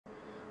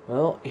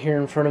Well, here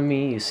in front of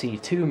me you see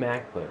two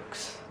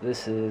MacBooks.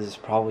 This is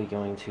probably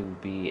going to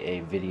be a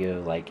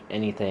video like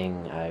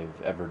anything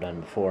I've ever done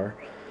before,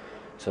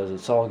 so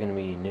it's all going to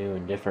be new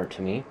and different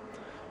to me.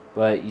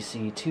 But you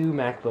see two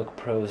MacBook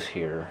Pros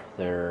here.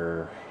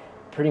 They're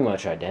pretty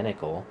much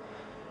identical.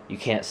 You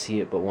can't see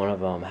it, but one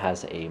of them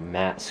has a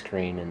matte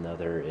screen and the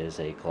other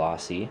is a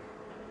glossy.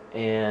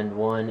 And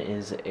one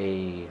is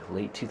a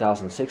late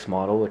 2006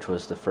 model, which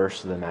was the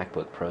first of the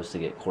MacBook Pros to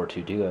get Core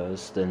 2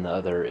 Duos. Then the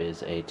other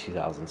is a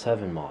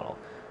 2007 model.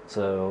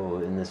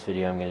 So in this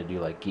video I'm going to do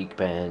like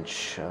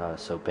Geekbench,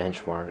 so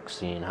benchmarks,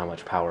 seeing how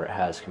much power it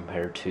has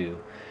compared to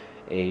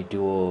a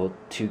dual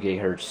 2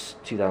 GHz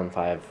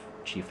 2005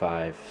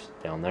 G5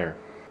 down there.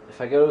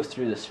 If I go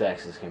through the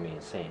specs, it's going to be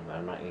insane, but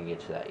I'm not going to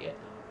get to that yet.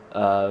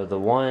 The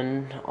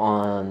one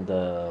on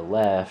the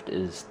left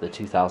is the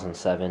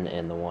 2007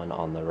 and the one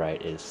on the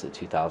right is the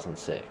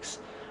 2006.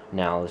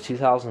 Now the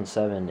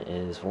 2007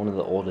 is one of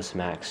the oldest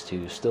Macs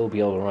to still be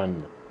able to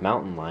run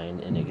Mountain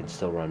Lion, and it can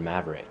still run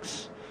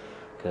Mavericks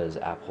because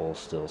Apple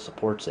still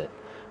supports it,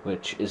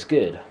 which is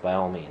good by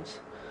all means.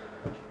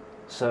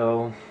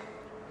 So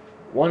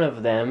one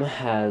of them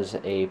has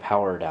a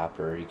power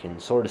adapter. You can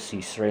sort of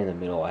see straight in the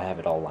middle. I have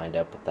it all lined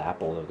up with the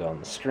Apple logo on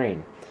the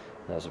screen.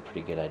 That was a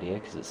pretty good idea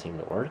because it seemed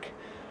to work.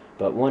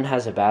 But one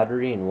has a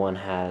battery and one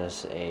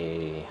has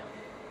a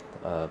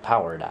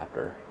power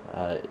adapter.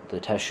 The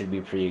test should be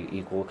pretty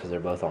equal because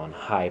they're both on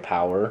high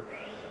power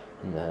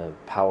in the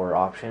power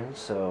option.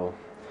 So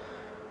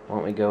why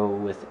don't we go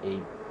with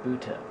a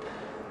Bootup.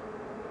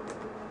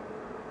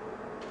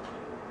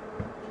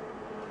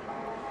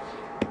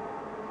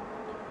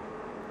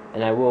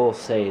 And I will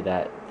say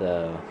that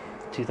the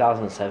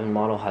 2007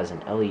 model has an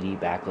LED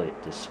backlit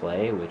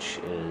display, which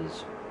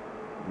is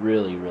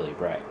really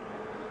bright.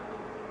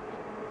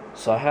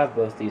 So I have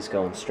both these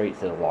going straight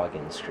to the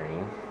login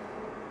screen.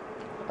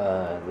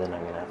 Then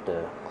I'm going to have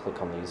to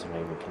click on these and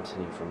maybe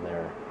continue from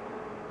there.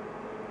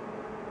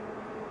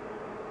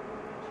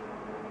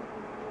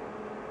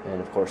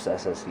 And of course the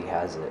SSD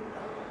has it.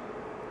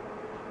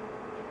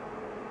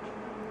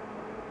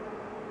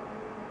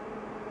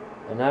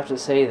 And I have to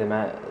say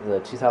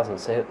the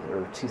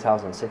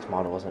 2006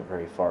 model wasn't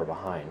very far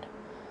behind.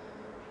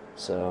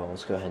 So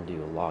let's go ahead and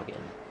do a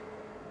login.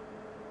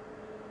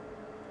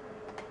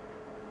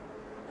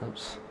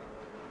 Oops.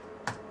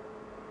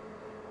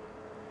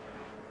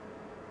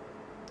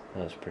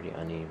 That was pretty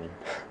uneven.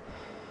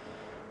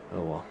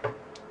 Oh well.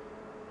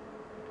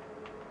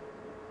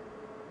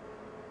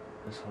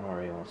 This one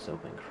already wants to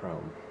open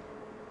Chrome.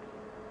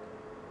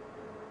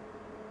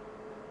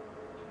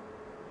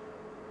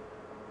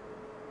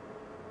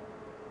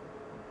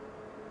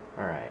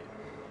 Alright.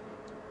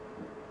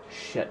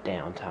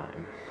 Shutdown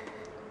time.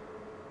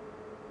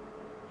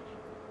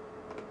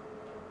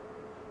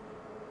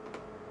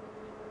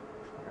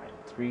 Alright,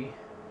 3,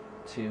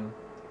 2,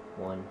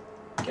 1,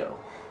 go.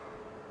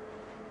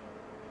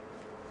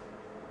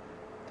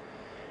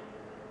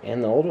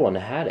 And the old one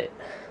had it.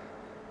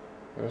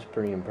 That was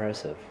pretty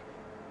impressive.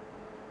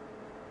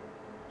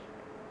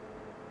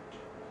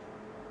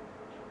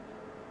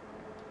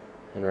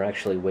 And we're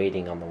actually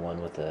waiting on the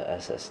one with the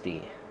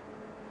SSD.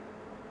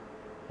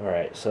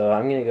 Alright, so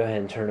I'm going to go ahead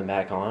and turn it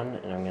back on,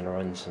 and I'm going to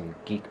run some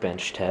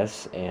Geekbench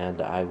tests,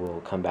 and I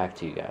will come back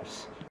to you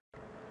guys.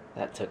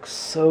 That took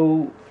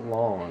so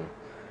long.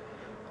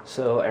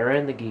 So I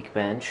ran the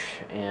Geekbench,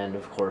 and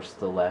of course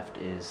the left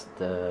is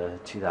the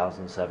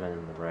 2007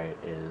 and the right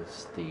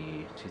is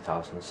the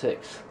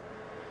 2006.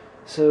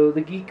 So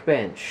the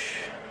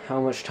Geekbench,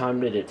 how much time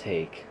did it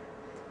take?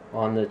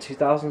 On the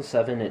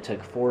 2007 it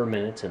took 4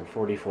 minutes and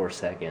 44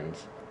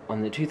 seconds.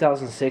 On the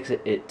 2006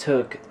 it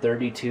took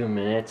 32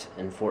 minutes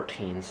and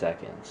 14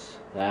 seconds.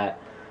 That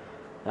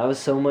was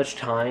so much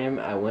time.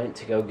 I went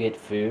to go get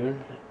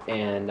food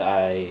and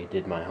I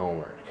did my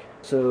homework.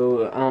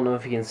 So I don't know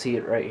if you can see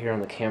it right here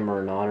on the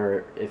camera or not,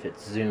 or if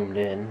it's zoomed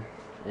in,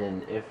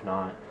 and if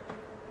not,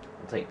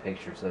 I'll take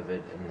pictures of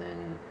it and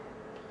then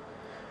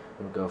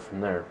we'll go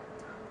from there.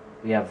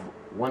 We have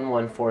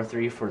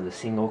 1143 for the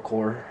single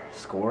core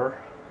score.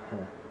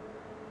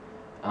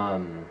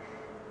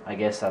 I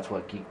guess that's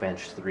what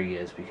Geekbench 3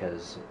 is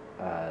because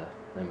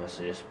they must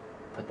have just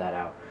put that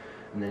out.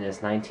 And then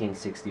it's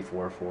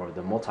 1964 for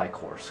the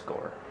multi-core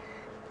score.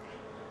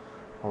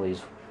 All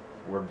these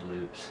word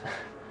loops.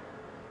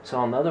 So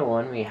on the other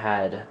one we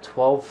had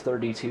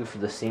 1232 for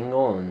the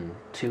single and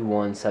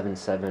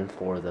 2177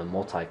 for the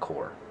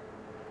multi-core.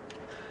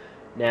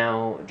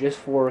 Now just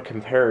for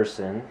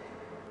comparison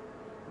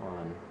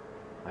on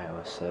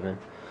iOS 7,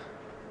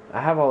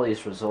 I have all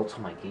these results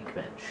on my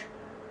Geekbench.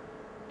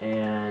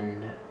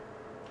 And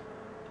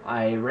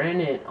I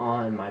ran it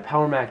on my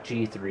Power Mac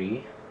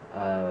G3,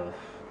 and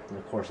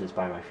of course it's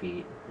by my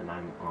feet, and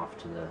I'm off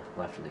to the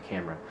left of the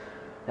camera.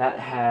 That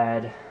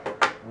had,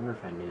 I wonder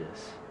if I knew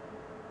this.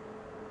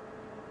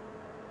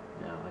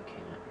 No, I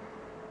can't.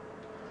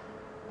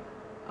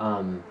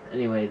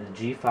 Anyway, the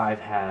G5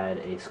 had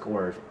a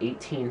score of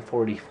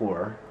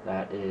 1844.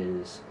 That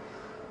is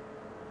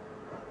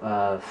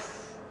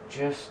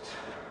just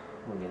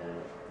looking at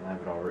it. I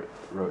have it all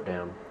wrote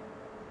down.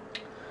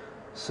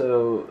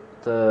 So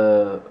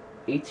the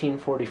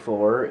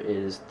 1844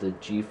 is the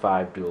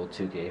G5 dual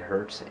 2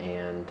 GHz,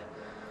 and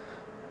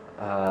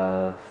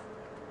the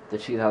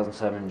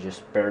 2007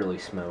 just barely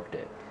smoked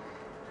it.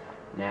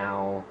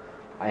 Now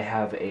I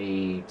have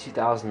a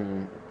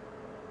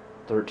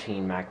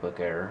 2013 MacBook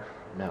Air.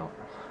 No,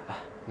 I'm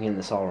getting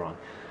this all wrong.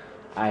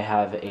 I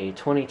have a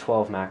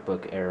 2012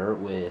 MacBook Air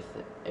with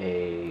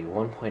a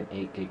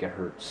 1.8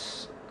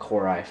 gigahertz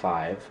Core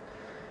i5,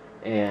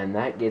 and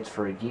that gets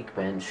for a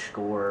Geekbench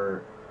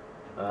score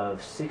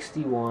of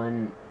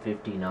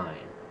 6159.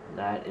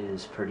 That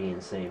is pretty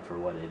insane for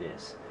what it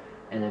is.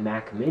 And a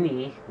Mac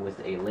Mini with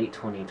a late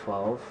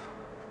 2012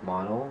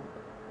 model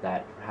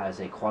that has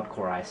a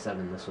quad-core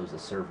i7, this was a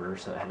server,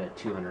 so it had a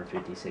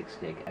 256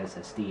 gig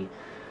SSD,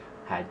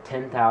 had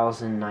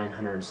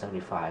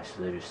 10,975,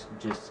 so they're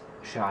just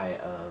shy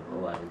of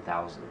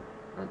 11,000.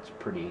 That's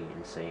pretty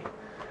insane.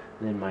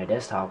 And then my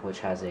desktop,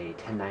 which has a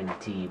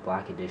 1090T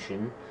Black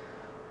Edition,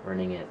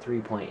 running at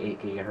 3.8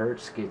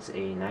 gigahertz, gets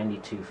a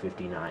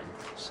 9259.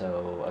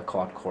 So a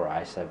quad-core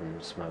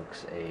i7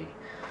 smokes a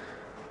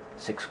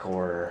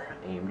 6-core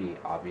AMD,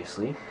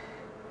 obviously.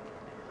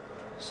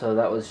 So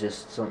that was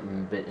just something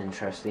a bit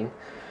interesting.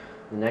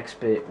 The next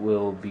bit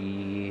will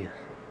be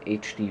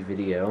HD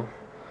video,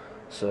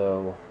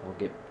 so we'll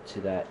get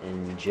to that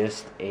in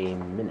just a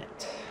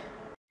minute.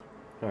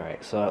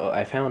 Alright, so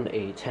I found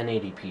a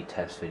 1080p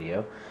test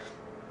video,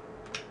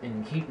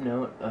 and keep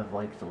note of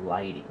like the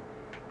lighting.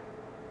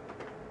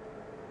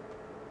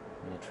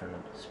 I'm going to turn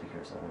up the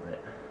speakers a little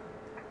bit.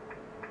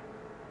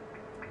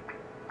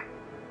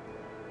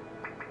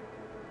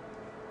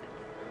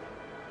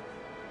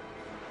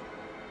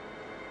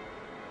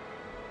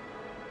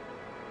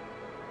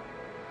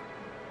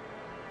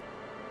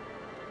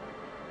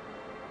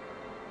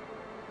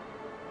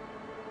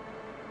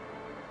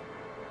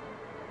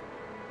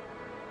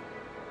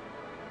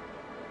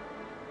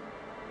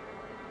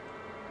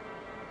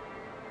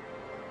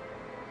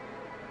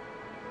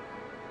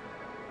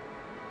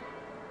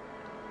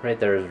 Right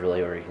there is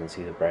really where you can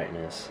see the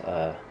brightness.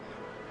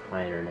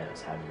 My internet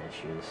is having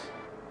issues,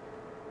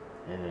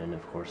 and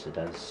of course it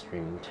does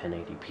streaming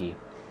 1080p.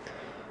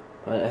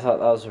 But I thought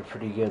that was a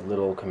pretty good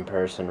little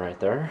comparison right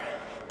there.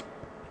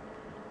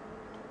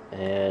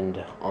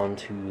 And on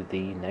to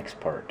the next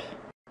part.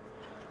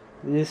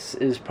 This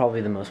is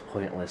probably the most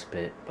pointless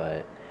bit,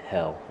 but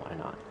hell, why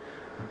not?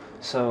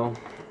 So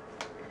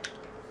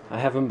I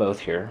have them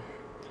both here.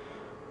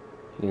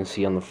 You can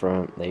see on the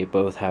front, they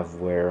both have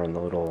wear on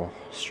the little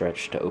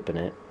stretch to open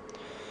it.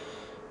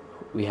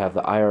 We have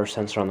the IR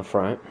sensor on the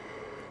front.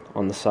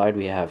 On the side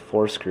we have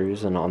 4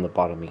 screws, and on the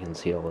bottom you can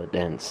see all the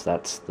dents.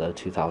 That's the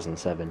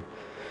 2007.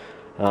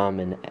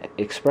 An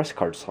express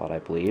card slot, I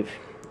believe.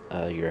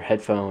 Your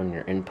headphone,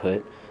 your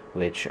input,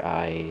 which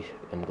I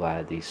am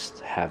glad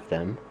these have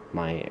them.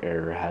 My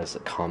Air has a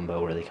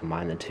combo where they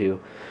combine the two.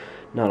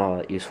 Not all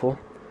that useful.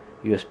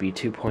 USB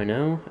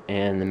 2.0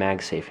 and the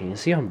MagSafe. And you can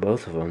see on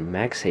both of them, the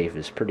MagSafe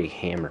is pretty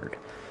hammered.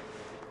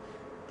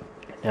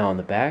 Now on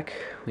the back,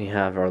 we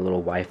have our little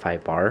Wi-Fi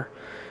bar,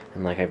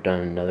 and like I've done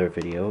in another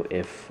video,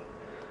 if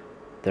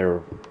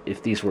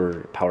these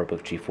were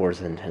PowerBook G4s,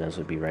 the antennas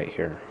would be right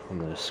here on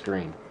the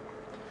screen.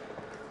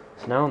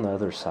 So now on the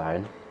other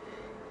side,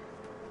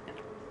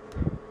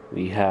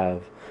 we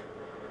have,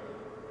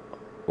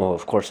 well,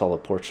 of course all the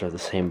ports are the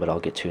same, but I'll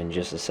get to in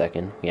just a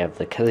second. We have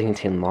the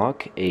Kensington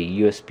lock, a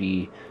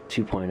USB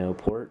 2.0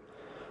 port,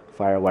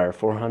 FireWire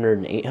 400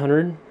 and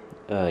 800,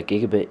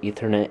 gigabit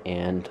Ethernet,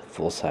 and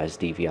full-size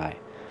DVI.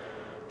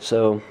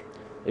 So,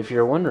 if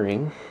you're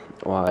wondering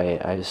why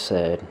I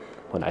said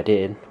what I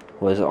did,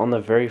 was on the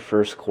very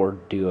first Core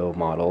Duo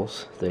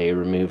models, they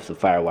removed the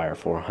FireWire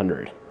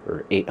 400,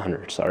 or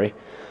 800, sorry,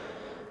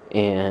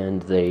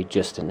 and they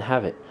just didn't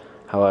have it.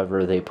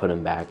 However, they put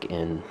them back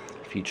in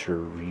future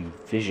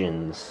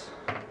revisions.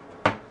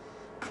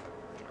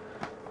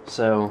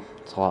 So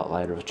it's a lot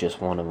lighter with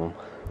just one of them.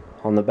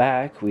 On the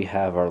back we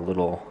have our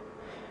little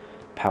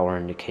power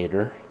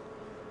indicator.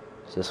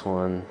 Is this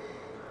one?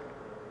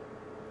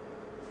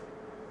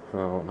 I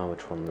don't know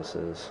which one this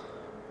is.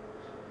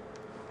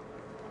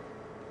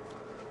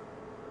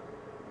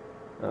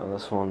 Oh,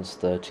 this one's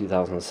the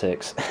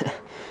 2006.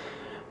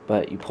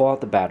 But you pull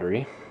out the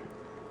battery,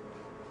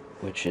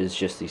 which is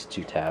just these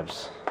two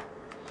tabs.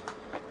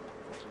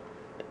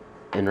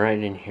 And right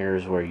in here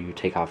is where you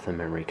take off the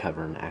memory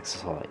cover and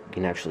access all it. You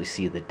can actually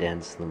see the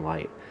dents in the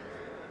light.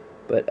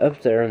 But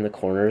up there in the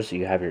corners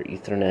you have your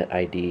Ethernet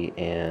ID,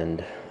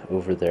 and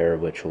over there,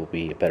 which will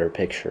be a better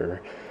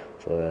picture,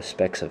 the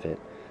specs of it,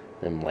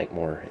 and like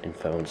more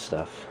info and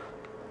stuff.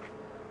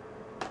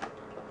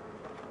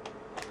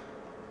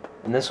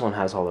 And this one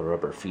has all the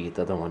rubber feet,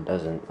 the other one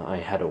doesn't. I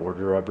had to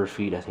order rubber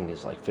feet, I think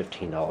it's like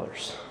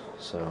 $15.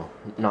 So,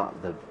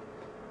 not the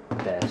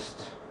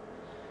best.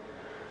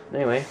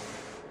 Anyway,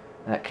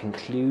 that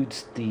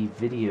concludes the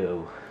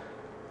video.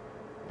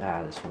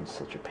 This one's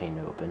such a pain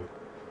to open.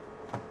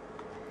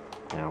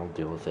 I'll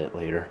deal with it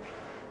later.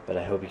 But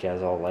I hope you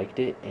guys all liked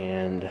it,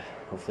 and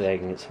hopefully I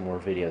can get some more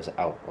videos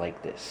out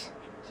like this.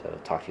 So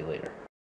talk to you later.